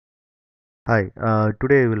Hi,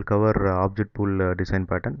 today we will cover object pool design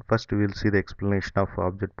pattern. First, we will see the explanation of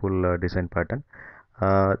object pool design pattern.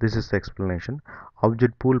 This is the explanation.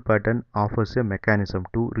 Object pool pattern offers a mechanism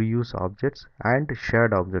to reuse objects and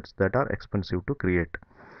shared objects that are expensive to create.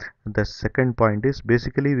 The second point is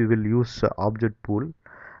basically we will use object pool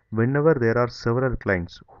whenever there are several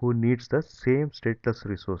clients who needs the same stateless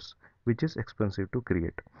resource which is expensive to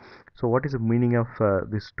create. So what is the meaning of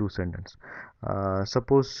this two sentence?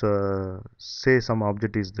 Suppose say some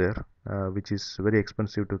object is there which is very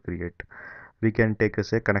expensive to create. We can take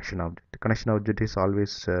as a connection object. Connection object is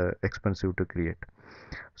always expensive to create.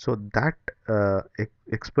 So that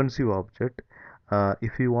expensive object,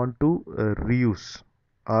 if you want to reuse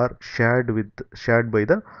or shared by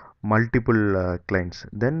the multiple clients,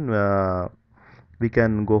 then we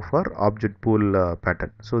can go for object pool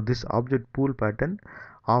pattern. So this object pool pattern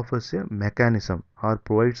offers a mechanism or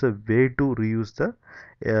provides a way to reuse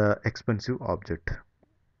the expensive object,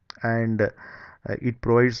 and it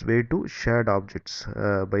provides way to shared objects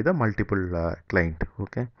by the multiple client.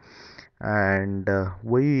 Okay, and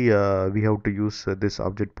why we have to use this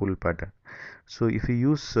object pool pattern? So if we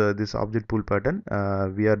use this object pool pattern,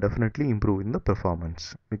 we are definitely improving the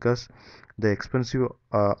performance, because the expensive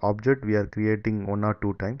object we are creating one or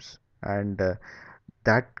two times, and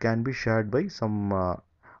that can be shared by some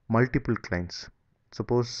multiple clients.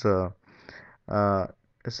 Suppose uh,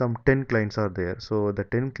 some 10 clients are there, so the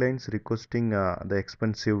 10 clients requesting the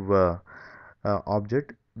expensive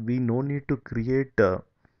object, we no need to create uh,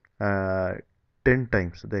 10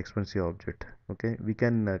 times the expensive object. Okay, we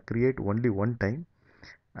can create only one time,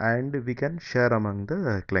 and we can share among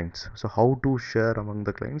the clients. So how to share among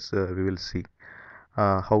the clients, we will see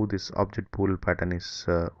how this object pool pattern is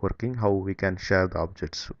working, how we can share the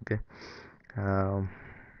objects. Okay, um,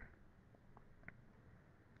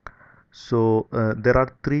 so there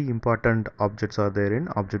are three important objects are there in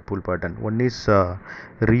object pool pattern. One is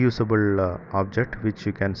reusable object, which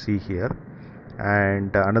you can see here,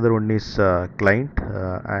 and another one is client,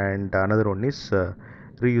 and another one is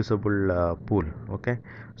reusable pool. Okay,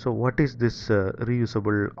 so what is this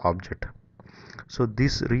reusable object? So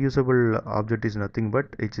this reusable object is nothing but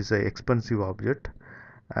it is a expensive object,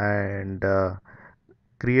 and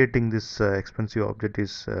creating this expensive object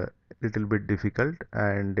is little bit difficult,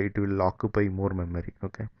 and it will occupy more memory.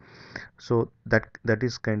 Okay, so that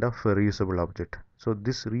is kind of a reusable object. So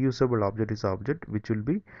this reusable object is object which will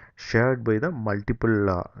be shared by the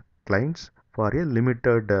multiple clients for a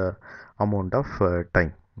limited amount of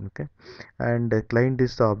time. Okay, and client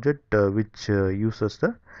is the object which uses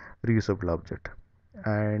the reusable object,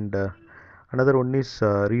 and another one is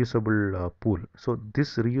reusable pool. So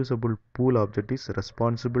this reusable pool object is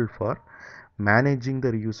responsible for managing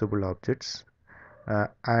the reusable objects,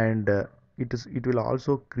 and it will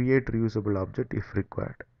also create reusable object if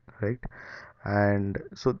required, right? And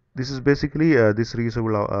so this is basically this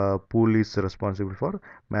reusable pool is responsible for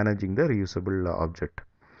managing the reusable object.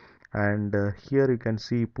 And here you can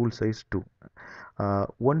see pool size 2.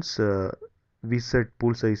 Once we set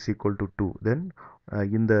pool size equal to 2, then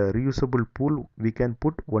in the reusable pool we can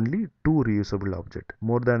put only 2 reusable object.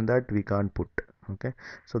 More than that we can't put. Okay,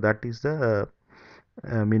 so that is the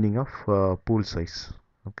meaning of pool size.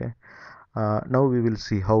 Okay, now we will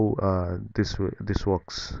see how this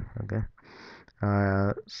works. Okay,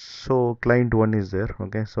 so client 1 is there.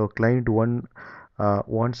 Okay, so client 1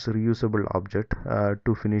 wants reusable object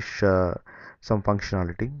to finish some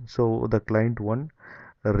functionality. So the client 1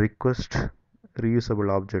 request reusable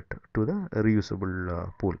object to the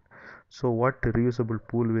reusable pool. So what reusable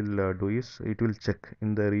pool will do is it will check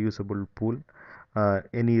in the reusable pool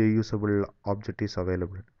any reusable object is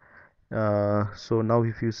available. So now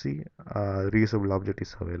if you see reusable object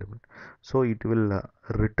is available, so it will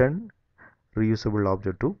return reusable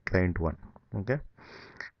object to client 1. Okay,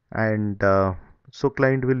 and so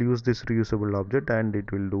client will use this reusable object and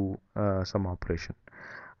it will do some operation.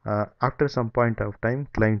 After some point of time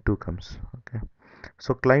client 2 comes. Okay,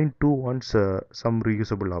 so client 2 wants some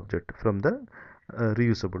reusable object from the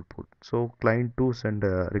reusable pool. So client 2 send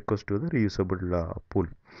a request to the reusable pool.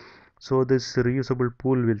 So this reusable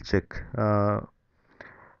pool will check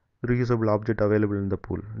reusable object available in the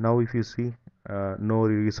pool. Now if you see no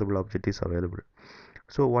reusable object is available,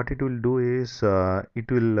 so what it will do is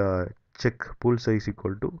it will check pool size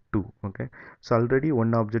equal to 2. Okay, so already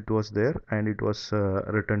one object was there and it was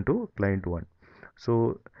returned to client 1.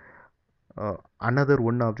 So another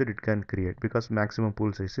one object it can create because maximum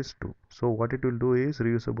pool size is 2. So what it will do is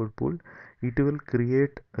reusable pool, it will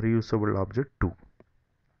create reusable object 2,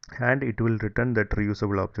 and it will return that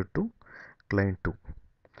reusable object to client 2.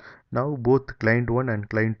 Now both client 1 and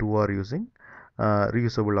client 2 are using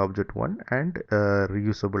reusable object 1 and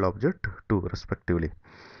reusable object 2 respectively.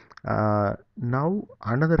 Now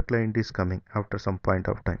another client is coming after some point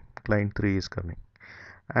of time. Client 3 is coming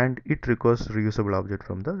and it requires reusable object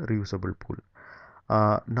from the reusable pool.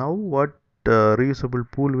 Now what reusable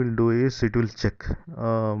pool will do is it will check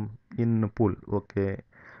in pool. Okay,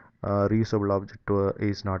 reusable object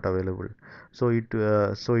is not available, so it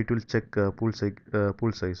will check pool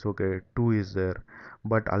size. Okay, 2 is there,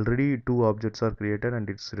 but already two objects are created and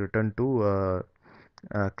it's returned to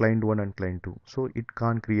client 1 and client 2, so it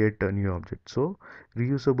can't create a new object. So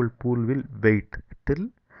reusable pool will wait till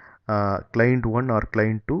client 1 or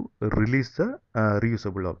client 2 release the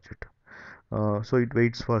reusable object. So it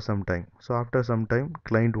waits for some time. So after some time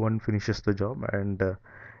client 1 finishes the job and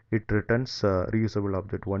it returns reusable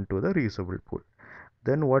object 1 to the reusable pool.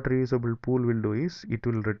 Then what reusable pool will do is it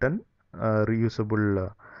will return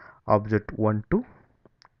reusable object 1 to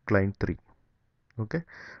client 3. Okay,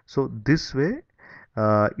 so this way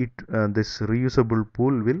this reusable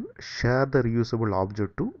pool will share the reusable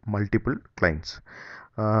object to multiple clients.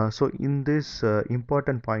 So in this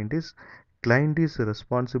important point is client is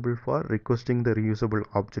responsible for requesting the reusable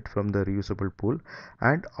object from the reusable pool,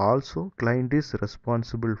 and also client is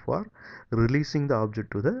responsible for releasing the object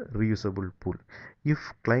to the reusable pool. If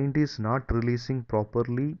client is not releasing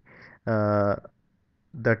properly uh,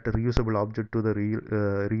 that reusable object to the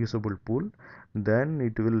reusable pool, then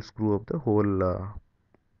it will screw up the whole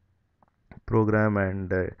program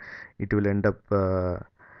and it will end up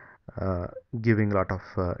uh, giving a lot of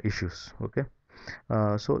issues. Okay,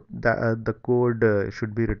 so the code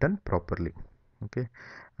should be written properly. Okay,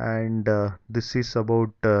 and this is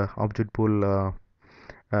about object pool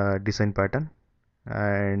design pattern,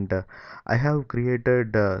 and I have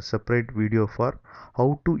created a separate video for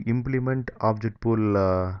how to implement object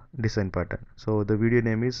pool design pattern. So the video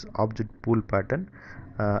name is object pool pattern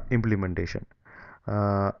implementation.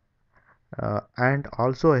 uh, and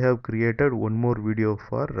also I have created one more video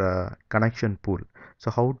for connection pool.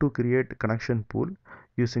 So how to create connection pool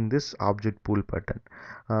using this object pool pattern.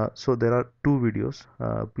 So there are two videos.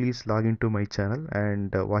 Please log into my channel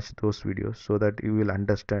and watch those videos so that you will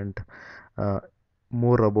understand uh,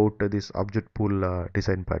 more about this object pool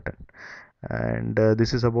design pattern. And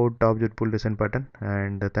this is about object pool design pattern,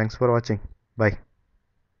 and thanks for watching. Bye.